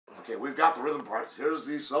Okay, we've got the rhythm part. Here's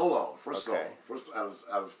the solo. First solo. First out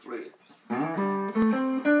of three.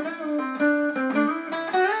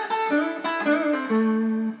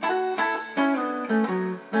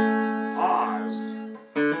 Pause.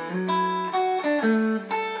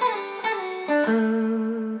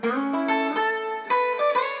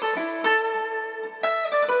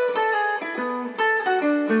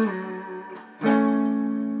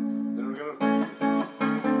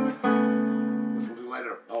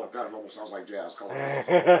 Sounds like jazz. Call it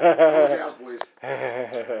jazz, please.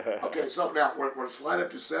 Okay, so now we're slide up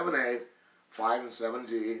to 7A, 5 and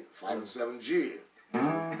 7D, 5 and 7G.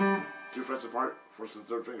 2 frets apart, first and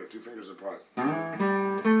third finger, 2 fingers apart.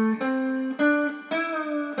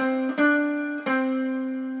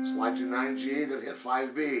 Slide to 9G, then hit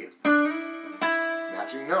 5B.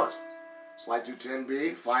 Matching notes. Slide to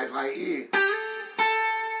 10B, 5 high E.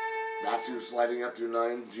 Back to sliding up to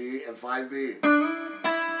 9G and 5B.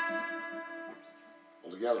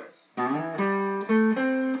 Together.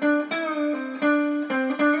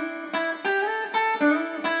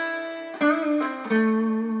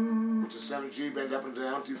 Which is 7G, bend up and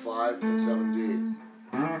down to 5 and 7D.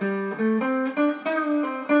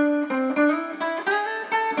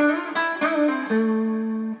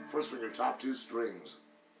 First finger, top 2 strings,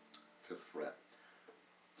 5th fret.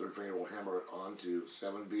 Third finger will hammer it onto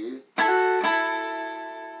 7B.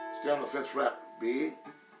 Stay on the 5th fret, B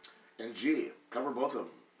and G. Cover both of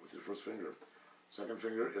them with your first finger. Second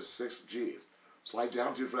finger is 6G. Slide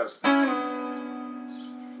down 2 frets.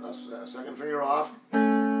 Second finger off to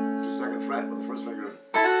 2nd fret with the first finger.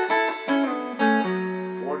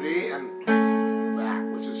 4D and back,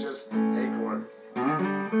 which is just A chord.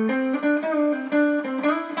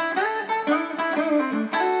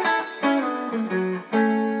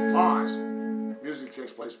 Pause. Music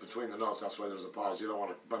takes place between the notes. That's why there's a pause. You don't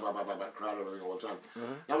want to crowd everything all the time.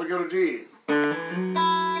 Now we go to D. I'm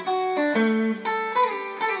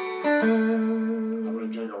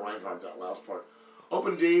going to Django Reinhardt, that last part.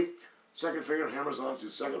 Open D, second finger hammers on to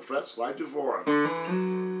 2nd fret, slide to 4.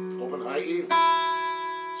 Open high E,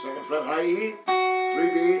 2nd fret high E,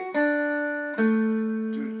 3B,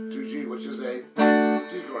 2G, which is a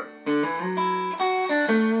D chord.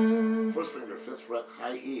 First finger, 5th fret,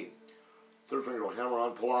 high E. Third finger will hammer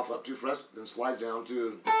on, pull off up 2 frets, then slide down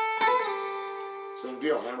to, same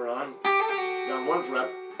deal, hammer on, down 1 fret,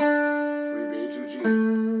 3B, 2G.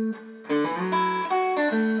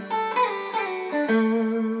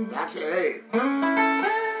 Back to A.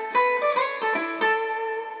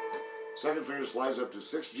 Second finger slides up to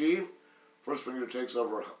 6G. First finger takes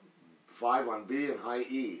over 5 on B and high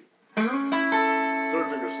E. Third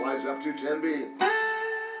finger slides up to 10B.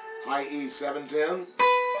 High E, 7, 10.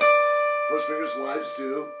 First finger slides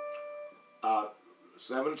to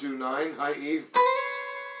 7 to 9, high E.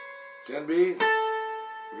 10B.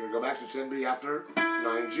 We're going to go back to 10B after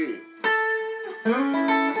 9G.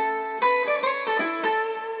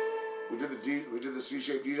 We did the D, we did the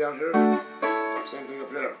C-shaped D down here. Same thing up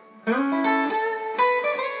here.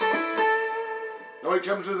 Now we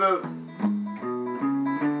come to the,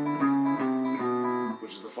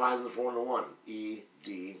 which is the 5 and the 4 and the 1. E,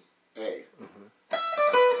 D, A.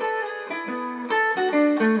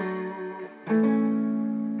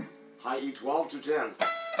 High E, 12 to 10.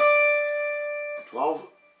 12,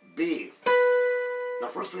 B. Now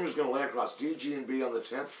first finger is going to lay across D, G, and B on the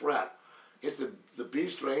 10th fret. Hit the B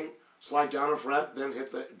string, slide down a fret, then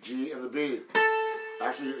hit the G and the B.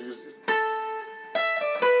 Actually, you just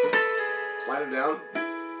slide it down,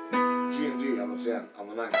 G and D on the 10, on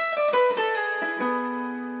the 9th.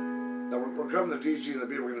 Now we're covering the D, G, and the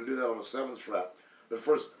B. We're going to do that on the 7th fret. But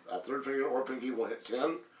first, third finger or pinky will hit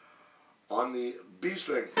 10 on the B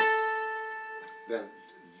string. Then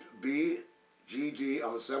B, G, D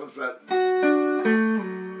on the 7th fret.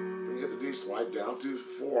 When you hit the D, slide down to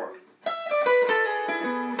 4.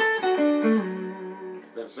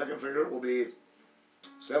 Then second finger will be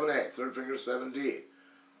 7A, third finger 7D,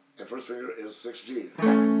 and first finger is 6G.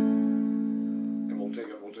 And we'll take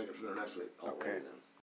it from there next week. Okay.